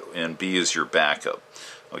A and B is your backup.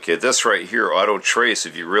 Okay, this right here, auto trace,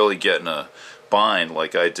 if you really get in a bind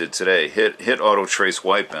like I did today, hit auto trace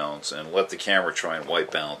white balance and let the camera try and white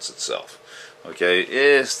balance itself.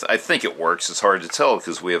 Okay, I think it works. It's hard to tell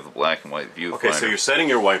because we have the black and white viewfinder. Okay, so you're setting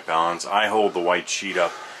your white balance. I hold the white sheet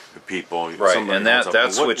up to people. Right, and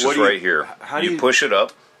that switch is right here. You push it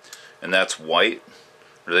up, and that's white.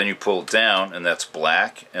 Or then you pull it down, and that's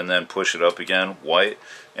black, and then push it up again, white,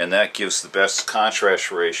 and that gives the best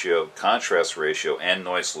contrast ratio, and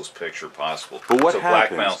noiseless picture possible. But what so happens?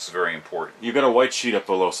 Black balance is very important. You got a white sheet up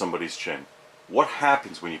below somebody's chin. What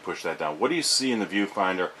happens when you push that down? What do you see in the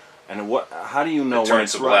viewfinder, and how do you know it when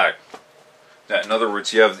turns it's to black? In other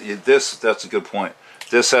words, you have this. That's a good point.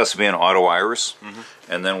 This has to be an auto iris,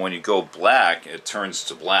 and then when you go black, it turns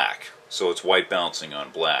to black. So it's white balancing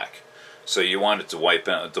on black. So you want it to black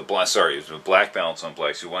balance on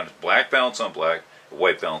black. So you want it black balance on black,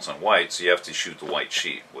 white balance on white. So you have to shoot the white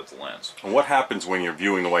sheet with the lens. And what happens when you're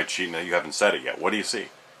viewing the white sheet and you haven't set it yet? What do you see?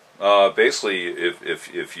 Basically,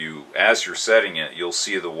 if you, as you're setting it, you'll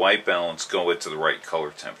see the white balance go into the right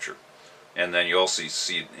color temperature, and then you also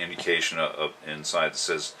see an indication of inside that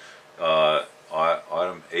says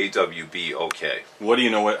autumn AWB OK. What do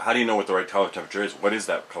you know? How do you know what the right color temperature is? What is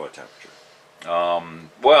that color temperature?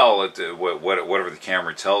 Well, whatever the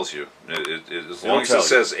camera tells you, as long as it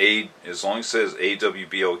says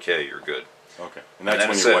AWB OK, you're good. Okay, and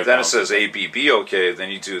then it says ABB OK.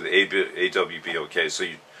 Then you do the AWB OK. So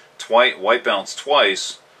you white balance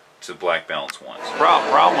twice to black balance once.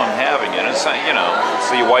 Problem I'm having, and it's so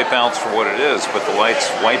you white balance for what it is, but the light's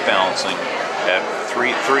white balancing at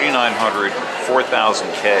 3900,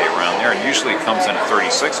 4000K around there, and usually it comes in at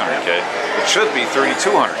 3600K. It should be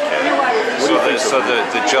 3200K. So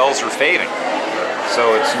the gels are fading.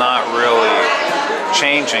 So it's not really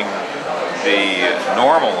changing the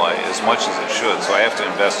normal light as much as it should. So I have to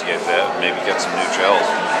investigate that and maybe get some new gels.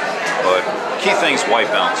 But key thing is white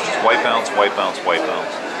balance. Just white balance, white balance, white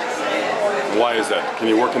balance. Why is that? Can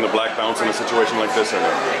you work in the black balance in a situation like this or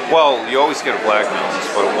no? Well, you always get a black balance,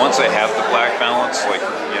 but once I have the black balance, like,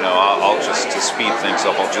 I'll just, to speed things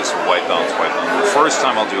up, I'll just white balance, white balance. The first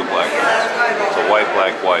time I'll do a black balance. So white,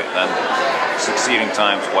 black, white. Then succeeding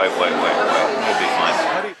times, white, white, white, white. It'll be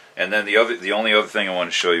fine. And then the only other thing I want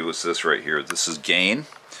to show you is this right here. This is gain.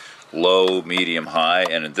 Low, medium, high,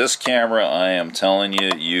 and in this camera I am telling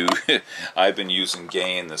you I've been using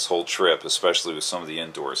gain this whole trip, especially with some of the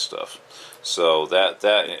indoor stuff. So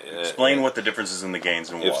explain what the difference is in the gains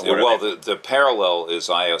and what well, the parallel is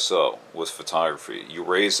ISO with photography. You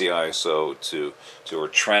raise the ISO to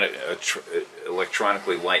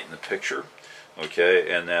electronically lighten the picture, okay,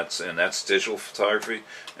 and that's digital photography.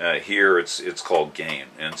 Here it's called gain,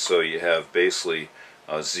 and so you have basically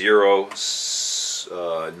 0,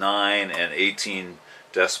 9, and 18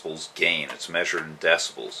 decibels gain. It's measured in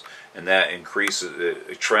decibels, and that increases,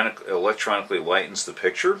 electronically lightens the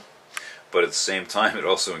picture, but at the same time it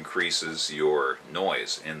also increases your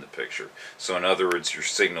noise in the picture. So in other words, your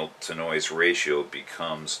signal to noise ratio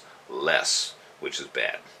becomes less, which is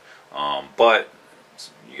bad. But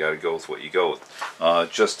you got to go with what you go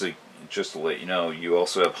with. Just to let you know, you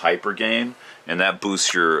also have hyper gain, and that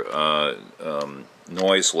boosts your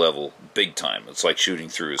noise level big time. It's like shooting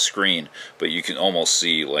through a screen, but you can almost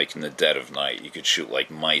see, like in the dead of night, you could shoot like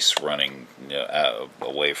mice running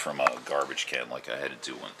away from a garbage can, like I had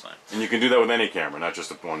to do one time. And you can do that with any camera, not just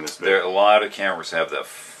one this big. A lot of cameras have that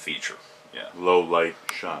feature. Yeah. Low light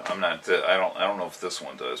shot. I don't know if this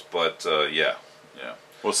one does, but yeah.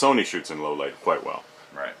 Well, Sony shoots in low light quite well.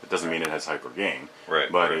 Right. It doesn't mean it has hyper gain.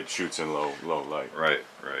 Right. But right. it shoots in low light. Right.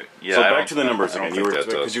 Right. Yeah. So back to the numbers again.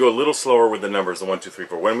 Could you go a little slower with the numbers? The 1, 2, 3,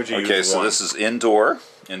 4. When would you use? Okay. So one? this is indoor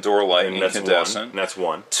light, And that's incandescent. one. That's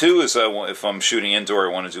one. 2 is if I'm shooting indoor,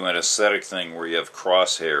 I want to do an aesthetic thing where you have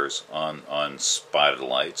crosshairs on spotted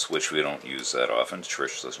lights, which we don't use that often.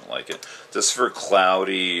 Trish doesn't like it. This is for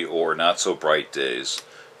cloudy or not so bright days.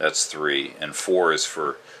 That's 3, and 4 is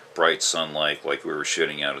for bright sunlight, like we were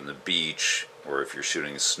shooting out on the beach, or if you're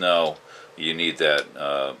shooting snow, you need that.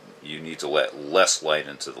 You need to let less light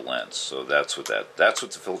into the lens. So that's what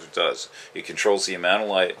the filter does. It controls the amount of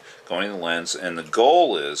light going in the lens, and the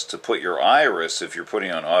goal is to put your iris, if you're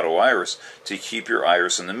putting on auto iris, to keep your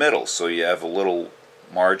iris in the middle, so you have a little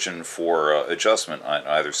margin for adjustment on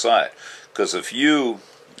either side. Because if you,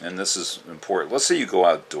 and this is important, let's say you go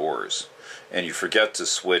outdoors and you forget to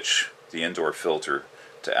switch the indoor filter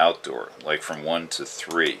to outdoor, like from 1 to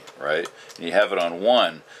 3, right? And you have it on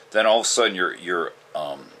 1, then all of a sudden you're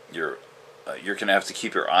going to have to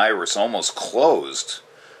keep your iris almost closed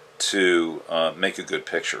to make a good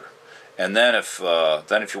picture. And then if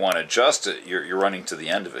you want to adjust it, you're running to the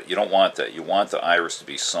end of it. You don't want that. You want the iris to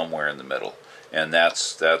be somewhere in the middle, and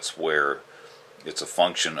that's where it's a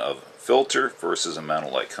function of filter versus amount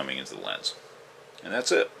of light coming into the lens, and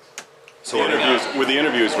that's it. So with the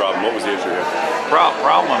interviews, Robin, what was the issue here?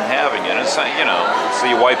 Problem I'm having, and it's so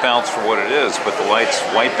you white balance for what it is, but the light's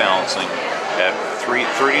white balancing at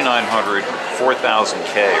 3900,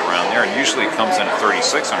 4000K around there, and usually it comes in at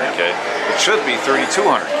 3600K. It should be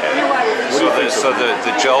 3200K. So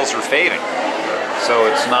the gels are fading. So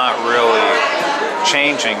it's not really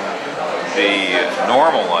changing the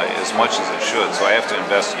normal light as much as it should. So I have to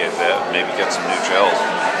investigate that and maybe get some new gels.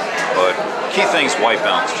 But key thing is white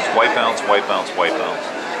balance. Just white balance, white balance, white balance.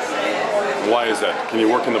 Why is that? Can you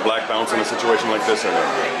work in the black balance in a situation like this or no?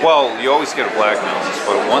 Well, you always get a black balance,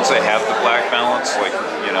 but once I have the black balance, like,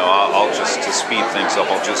 I'll just, to speed things up,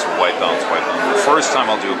 I'll just white balance, white balance. The first time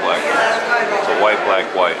I'll do a black balance. So white, black,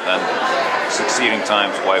 white. Then succeeding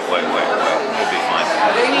times, white, white, white, white. We'll be fine.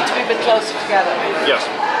 They need to be a bit closer together. Yes.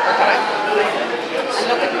 Okay. And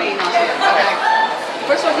look at me now. Okay.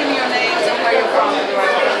 First of all, give me your names and where you're from.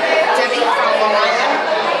 Debbie from Long Island.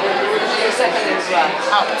 Your second name as well.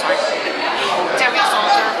 Oh, sorry. Debbie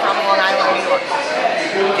Salter from Long Island, New York.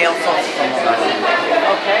 Gail Salter from Long Island.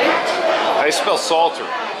 Okay. How do you spell Salter?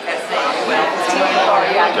 Okay,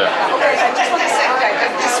 I just want to say,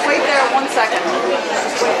 just wait there 1 second.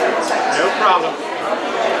 Just wait there 1 second. No problem.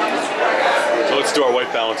 So let's do our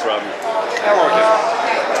white balance, Robin.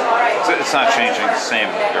 It's not changing the same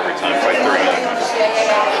every time, by 3900.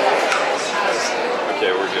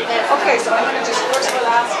 Okay, we're good. Okay, so I'm going to just first of all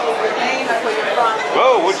ask you your name and where you're from.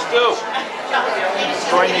 Whoa, what'd you do?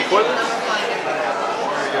 Destroying the equipment?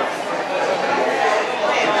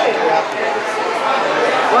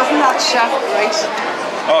 Wasn't that chef great?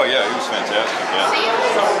 Oh yeah, he was fantastic, yeah.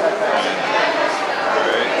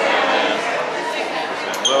 Alright,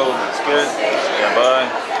 and low, that's good. Stand by.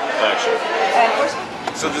 Action.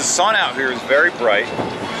 So the sun out here is very bright,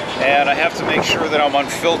 and I have to make sure that I'm on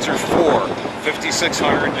filter 4,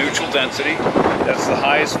 5600 neutral density. That's the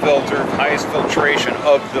highest filter, highest filtration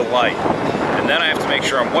of the light. And then I have to make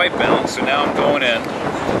sure I'm white balanced. So now I'm going in,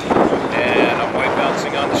 and I'm white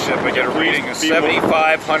balancing on the ship. I get a reading of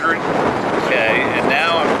 7500K, and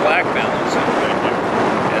now I'm black balancing.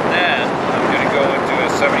 And then I'm going to go into a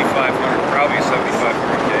 7500, probably a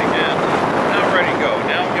 7500K again. Now I'm ready to go.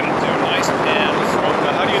 Now I'm going to do a nice pan.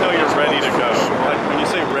 Now, how do you know you're ready to go? When you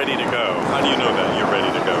say ready to go, how do you know that you're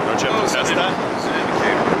ready to go? Don't you have to test that? It's an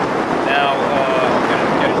indicator. Now I'm going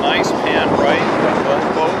to get a nice pan right on both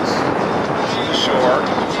boats to the shore.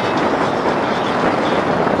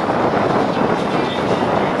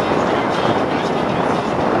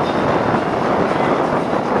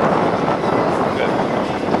 Good.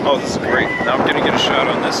 Oh, this is great. Now I'm going to get a shot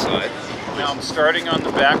on this side. Now I'm starting on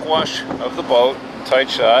the backwash of the boat, tight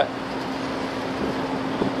shot.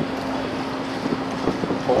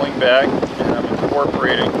 Pulling back, and I'm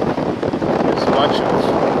incorporating as much of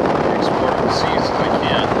the exploring the seas as I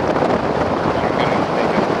can. And I'm going to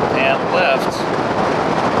make a pan left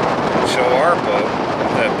and show our boat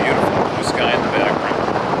with that beautiful blue sky in the background.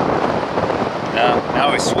 Now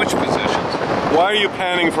I switch positions. Why are you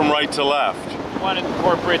panning from right to left? I want to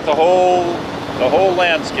incorporate the whole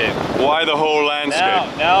landscape. Why the whole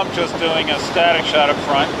landscape? Now I'm just doing a static shot up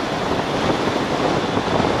front.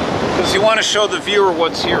 Because you want to show the viewer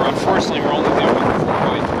what's here. Unfortunately, we're only doing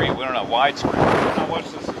 4x3. We don't have widescreen. Now watch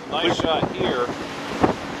this. This is a nice shot here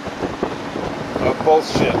of both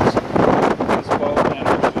ships. This boat and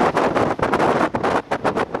the ship.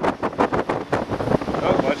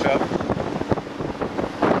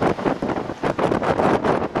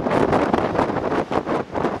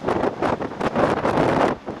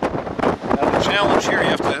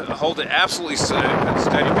 hold it absolutely steady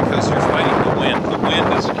because you're fighting the wind. The wind,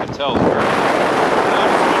 as you can tell, is very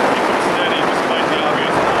steady despite the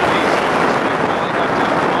obvious.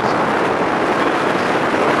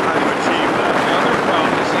 How do you achieve that? The other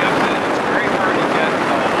problem is it's very hard to get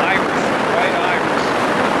iris, right iris,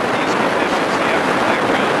 in these conditions. You have to play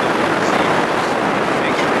around with the receivers to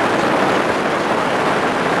make sure it's right.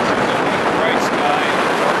 So there'll be a bright sky and a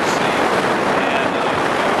dark sea, and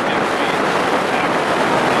get rain.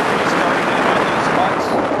 We started in on those huts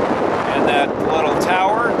and that little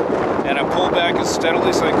tower, and I pulled back as steadily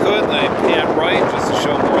as I could, and I panned right just to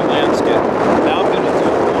show more landscape. Now I'm going to do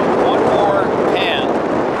one more pan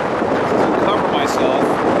to cover myself.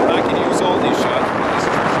 I can use all these shots, but this is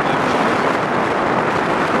just my shot.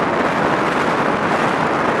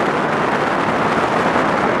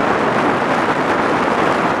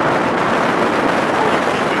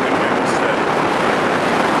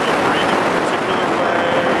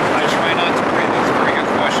 I try not to breathe. That's a very good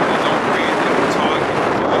question. I don't breathe when we're talking.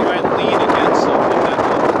 I try and lean against something.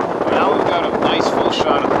 Now we've got a nice full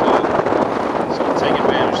shot of the boat, so we'll take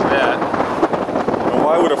advantage of that. And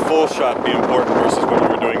why would a full shot be important versus what you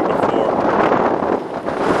were doing before?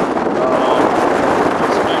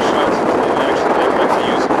 Some nice shots that they actually like to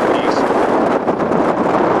use in the piece.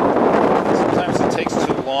 Sometimes it takes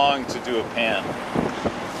too long to do a pan.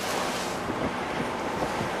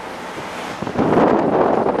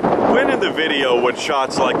 When in the video would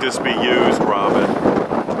shots like this be used, Robin?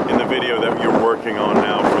 In the video that you're working on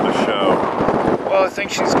now for the show? Well, I think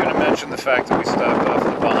she's going to mention the fact that we stopped off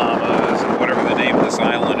in the Bahamas and whatever the name of this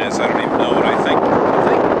island is. I don't even know. And I think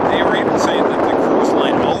they were even saying that the cruise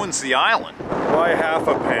line owns the island. Why half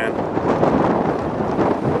a pan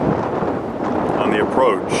on the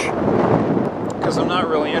approach? Because I'm not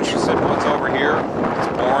really interested in what's over here. It's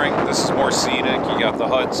boring. This is more scenic. You got the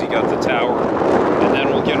huts, you got the tower, and then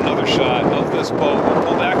we'll get another shot of this boat. We'll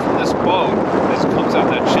pull back from this boat as it comes out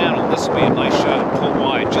that channel. This will be a nice shot and pull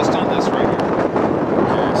wide just on this right here.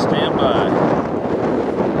 Okay, stand by.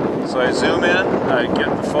 So I zoom in, I get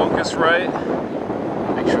the focus right,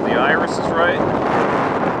 make sure the iris is right, and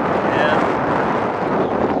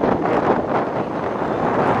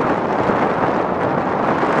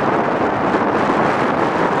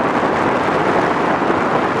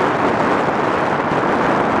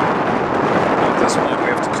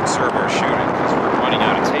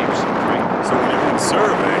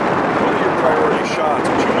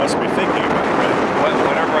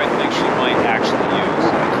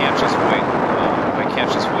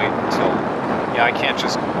I can't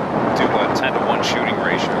just do a 10-to-1 shooting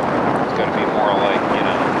ratio. It's got to be more like,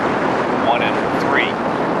 1 and 3.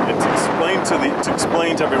 And to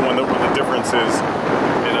explain to everyone what the difference is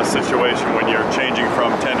in a situation when you're changing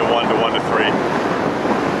from 10 to 1 to 1 to 3.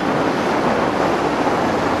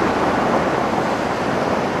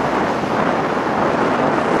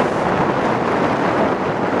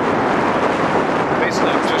 Basically,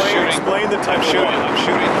 I'm just shooting. Explain the type of one. I'm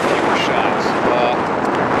shooting fewer shots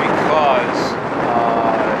because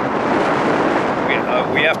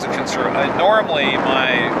we have to conserve. Normally,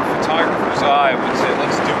 my photographer's eye would say,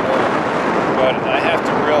 let's do more. But I have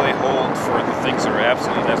to really hold for the things that are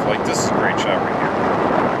absolutely necessary. Like, this is a great shot right here.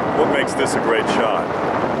 What makes this a great shot?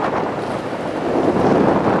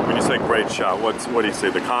 When you say great shot, what do you say?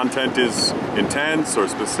 The content is intense or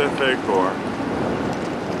specific or?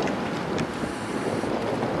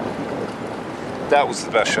 That was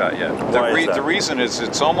the best shot yet. The reason is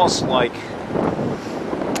it's almost like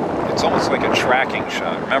a tracking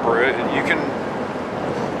shot. Remember, you can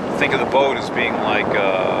think of the boat as being like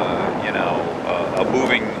a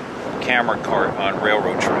moving camera cart on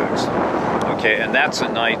railroad tracks. Okay, and that's a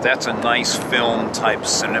nice film type,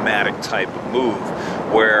 cinematic type move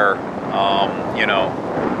where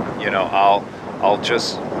I'll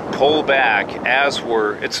just pull back as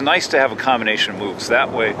it's nice to have a combination of moves.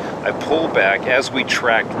 That way I pull back as we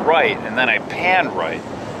tracked right, and then I panned right,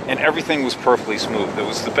 and everything was perfectly smooth. It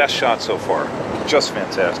was the best shot so far. Just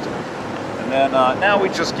fantastic. And then now we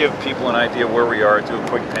just give people an idea where we are, do a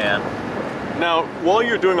quick pan. Now, while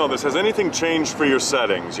you're doing all this, has anything changed for your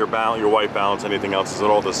settings? Your white balance, anything else? Is it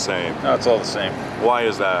all the same? No, it's all the same. Why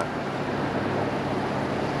is that?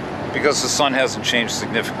 Because the sun hasn't changed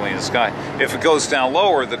significantly in the sky. If it goes down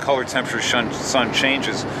lower, the color temperature of the sun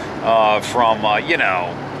changes from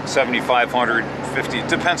 7,500, 50,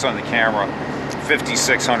 depends on the camera,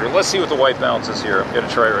 5,600. Let's see what the white balance is here. I'm going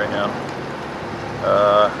to try right now.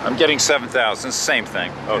 I'm getting 7,000. It's the same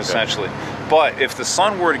thing, essentially. But if the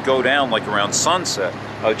sun were to go down like around sunset,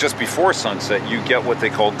 just before sunset, you get what they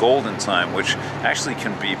call golden time, which actually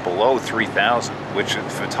can be below 3,000, which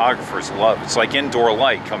photographers love. It's like indoor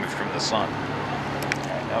light coming from the sun.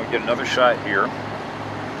 Right, now we get another shot here.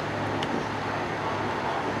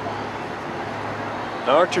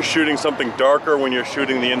 Now, aren't you shooting something darker when you're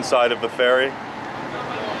shooting the inside of the ferry?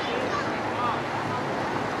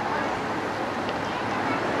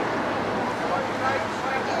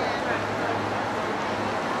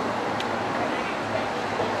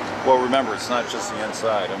 Well, remember, it's not just the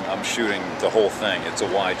inside. I'm shooting the whole thing. It's a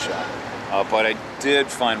wide shot. But I did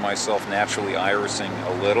find myself naturally irising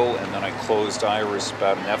a little, and then I closed iris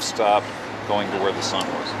about an f-stop going to where the sun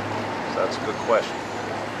was. So that's a good question.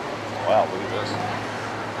 Wow, look at this.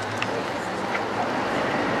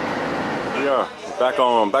 We are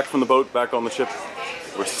back from the boat, back on the ship.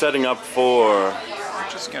 We're setting up for... I'm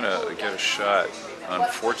just gonna get a shot.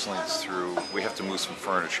 Unfortunately, it's through. We have to move some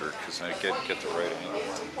furniture because I get the right angle.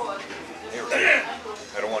 Here we go.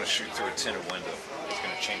 I don't want to shoot through a tinted window. It's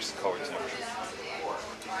going to change the color temperature.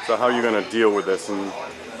 So how are you going to deal with this? And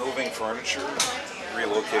moving furniture,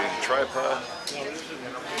 relocating the tripod.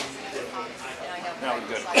 Now we've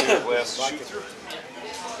got a clear glass to shoot through.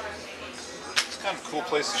 It's kind of a cool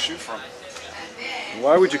place to shoot from.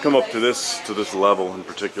 why would you come up to this level in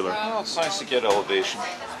particular? Well, it's nice to get elevation.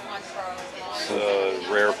 It's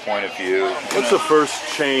a rare point of view. What's the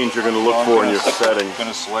first change you're going to look for in your setting? I'm going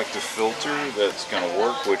to select a filter that's going to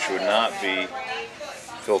work, which would not be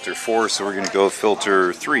filter 4, so we're going to go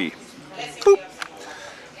filter 3. Boop.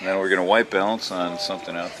 And then we're going to white balance on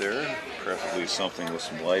something out there, preferably something with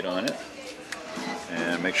some light on it.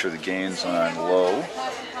 And make sure the gain's on low.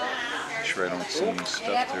 Make sure I don't see any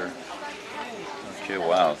stuff there. Okay,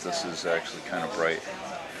 wow, this is actually kind of bright.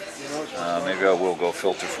 Maybe I will go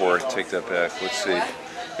filter 4, take that back. Let's see.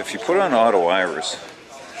 If you put on auto iris,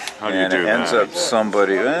 and it ends up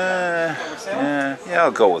somebody, yeah,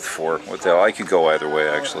 I'll go with 4. What the hell? I could go either way,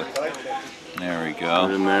 actually. There we go.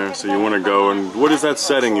 Right in there. So you want to go, and what is that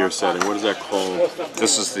setting you're setting? What is that called?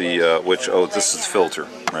 This is the, this is filter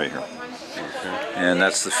right here. Okay. And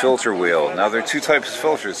that's the filter wheel. Now there are 2 types of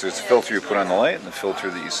filters. There's the filter you put on the light and the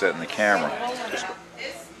filter that you set in the camera.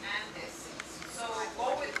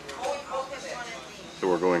 So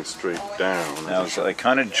we're going straight down. Now so I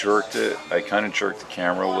kind of jerked it. I kind of jerked the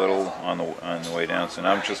camera a little on the way down. So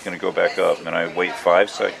now I'm just going to go back up, and I wait 5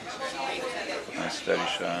 seconds. Nice steady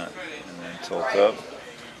shot, and then tilt up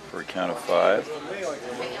for a count of 5,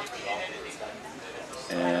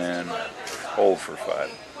 and hold for 5.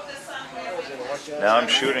 Now I'm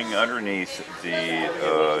shooting underneath the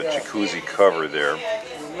jacuzzi cover there,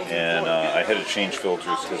 and I had to change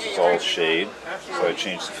filters because it's all shade, so I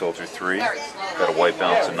changed to filter 3. Got a white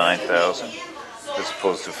balance of 9,000 as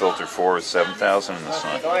opposed to filter 4 is 7,000 in the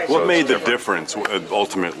sun. What made the difference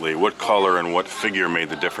ultimately? What color and what figure made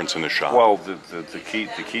the difference in the shot? Well, the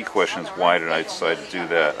key question is, why did I decide to do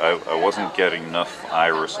that? I wasn't getting enough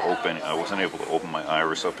iris open. I wasn't able to open my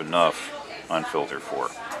iris up enough on filter 4.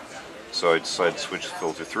 So I decided to switch to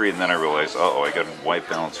filter 3, and then I realized, uh-oh, I got a white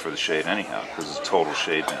balance for the shade anyhow, because it's total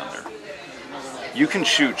shade down there. You can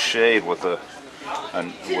shoot shade with a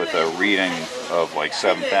reading of like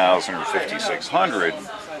 7,000 or 5,600,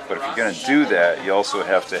 but if you're going to do that, you also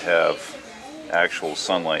have to have actual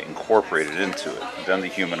sunlight incorporated into it. Then the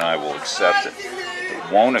human eye will accept it.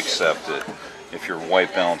 It won't accept it if your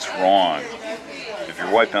white balance wrong. If your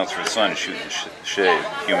white balance for the sun is shooting shade,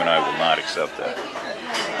 the human eye will not accept that.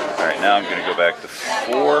 Alright, now I'm going to go back to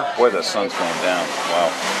 4. Boy, the sun's going down.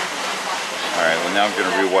 Wow. Alright, well now I'm going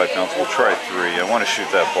to re-white balance. We'll try 3. I want to shoot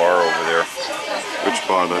that bar over there. Which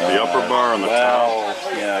bar? The upper bar on the top? Well,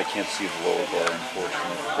 yeah, I can't see the lower bar,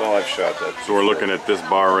 unfortunately. Well, I've shot that. So we're looking at this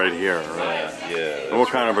bar right here, right? Yeah. And what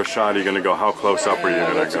kind of a shot are you going to go? How close up are you going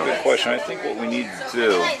to go? That's a good question. I think what we need to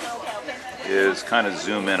do is kind of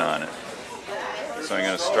zoom in on it. So I'm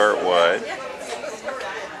going to start wide.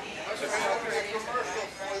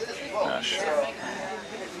 Not sure.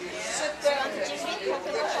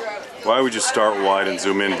 Why would you start wide and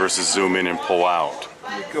zoom in versus zoom in and pull out?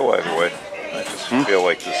 You go either way. I just feel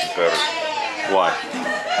like this is better. Why?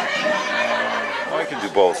 Well, I can do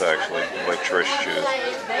both, actually, like Trish choose.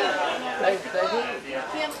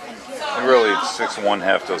 And really, it's 6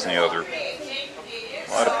 1/2 dozen the other.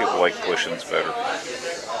 A lot of people like push-ins better.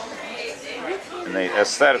 And they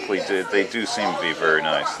aesthetically they do seem to be very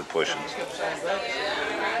nice, the push-ins.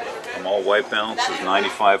 I'm all white balance is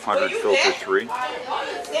 9,500 filter 3. It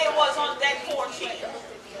was on deck 14.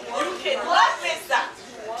 You cannot miss that.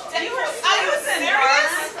 Are you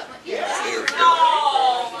serious? Yes.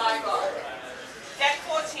 Oh my God. Deck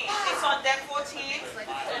 14. It's on deck 14.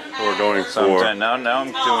 So we're going So for... now I'm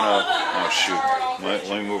doing a... Oh, shoot. Let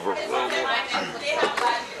me move over a little bit.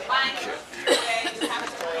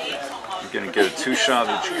 I'm going to get a two-shot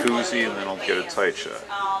of the jacuzzi, and then I'll get a tight shot.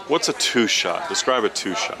 What's a two-shot? Describe a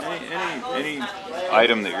two-shot. Any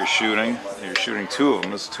item that you're shooting two of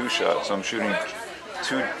them, is a two-shot. So I'm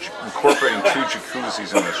incorporating two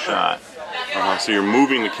jacuzzis in the shot. So you're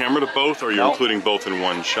moving the camera to both, or you're Nope. including both in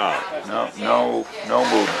one shot? No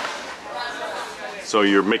movement. So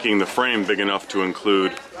you're making the frame big enough to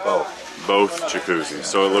include both jacuzzis.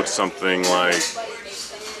 So it looks something like...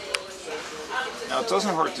 Now it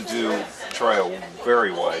doesn't hurt to try a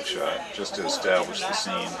very wide shot just to establish the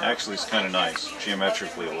scene. Actually, it's kind of nice.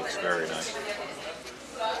 Geometrically, it looks very nice.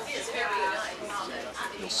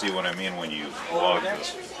 You'll see what I mean when you log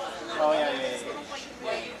this.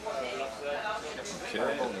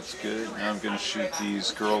 Okay, that's good. Now I'm going to shoot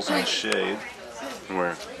these girls in the shade.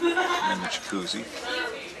 Where? In the jacuzzi.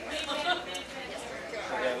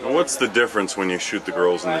 Now what's the difference when you shoot the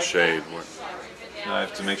girls in the shade? Now I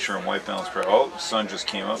have to make sure I'm white balance. Oh, the sun just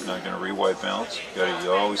came up. Now I'm going to re-white balance.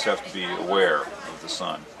 You always have to be aware of the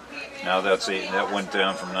sun. Now that went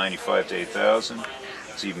down from 95 to 8,000.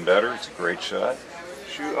 It's even better. It's a great shot.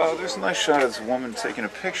 Shoot. Oh, there's a nice shot of this woman taking a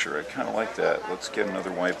picture. I kind of like that. Let's get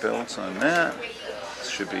another white balance on that.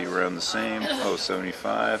 Should be around the same. Oh,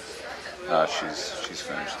 75. She's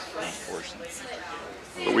finished, unfortunately.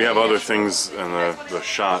 But we have other things in the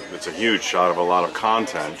shot. It's a huge shot of a lot of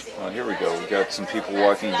content. Well, here we go. We got some people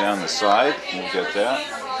walking down the side. We'll get that.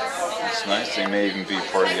 That's nice. They may even be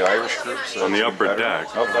part of the Irish group. So on the upper deck.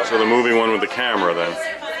 So the moving one with the camera then.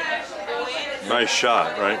 Nice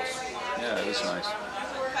shot, right? Yeah, it is nice.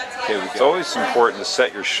 Okay, it's always important to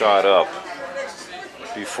set your shot up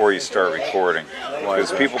before you start recording.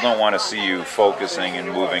 Because people don't want to see you focusing and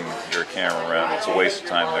moving your camera around. It's a waste of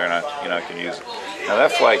time. You're not going to use it. Now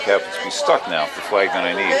that flag happens to be stuck now, the flag that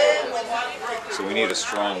I need. So we need a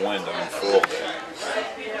strong wind to unfurl that.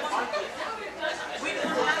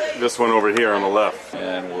 This one over here on the left.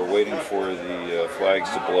 And we're waiting for the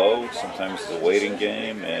flags to blow. Sometimes it's a waiting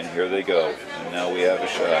game, and here they go. And now we have a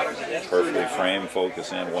shot. Perfectly framed,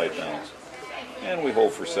 focus, and white balance. And we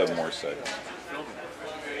hold for 7 more seconds.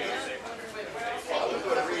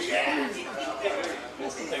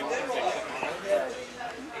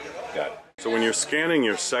 Got it. So when you're scanning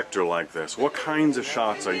your sector like this, what kinds of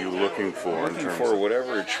shots are you looking for? Looking for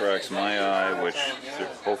whatever attracts my eye, which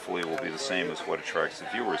hopefully will be the same as what attracts the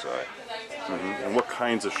viewer's eye. And what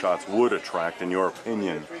kinds of shots would attract, in your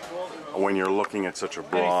opinion, when you're looking at such a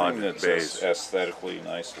broad anything that's base? Aesthetically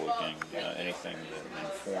nice looking, anything that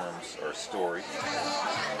informs our story.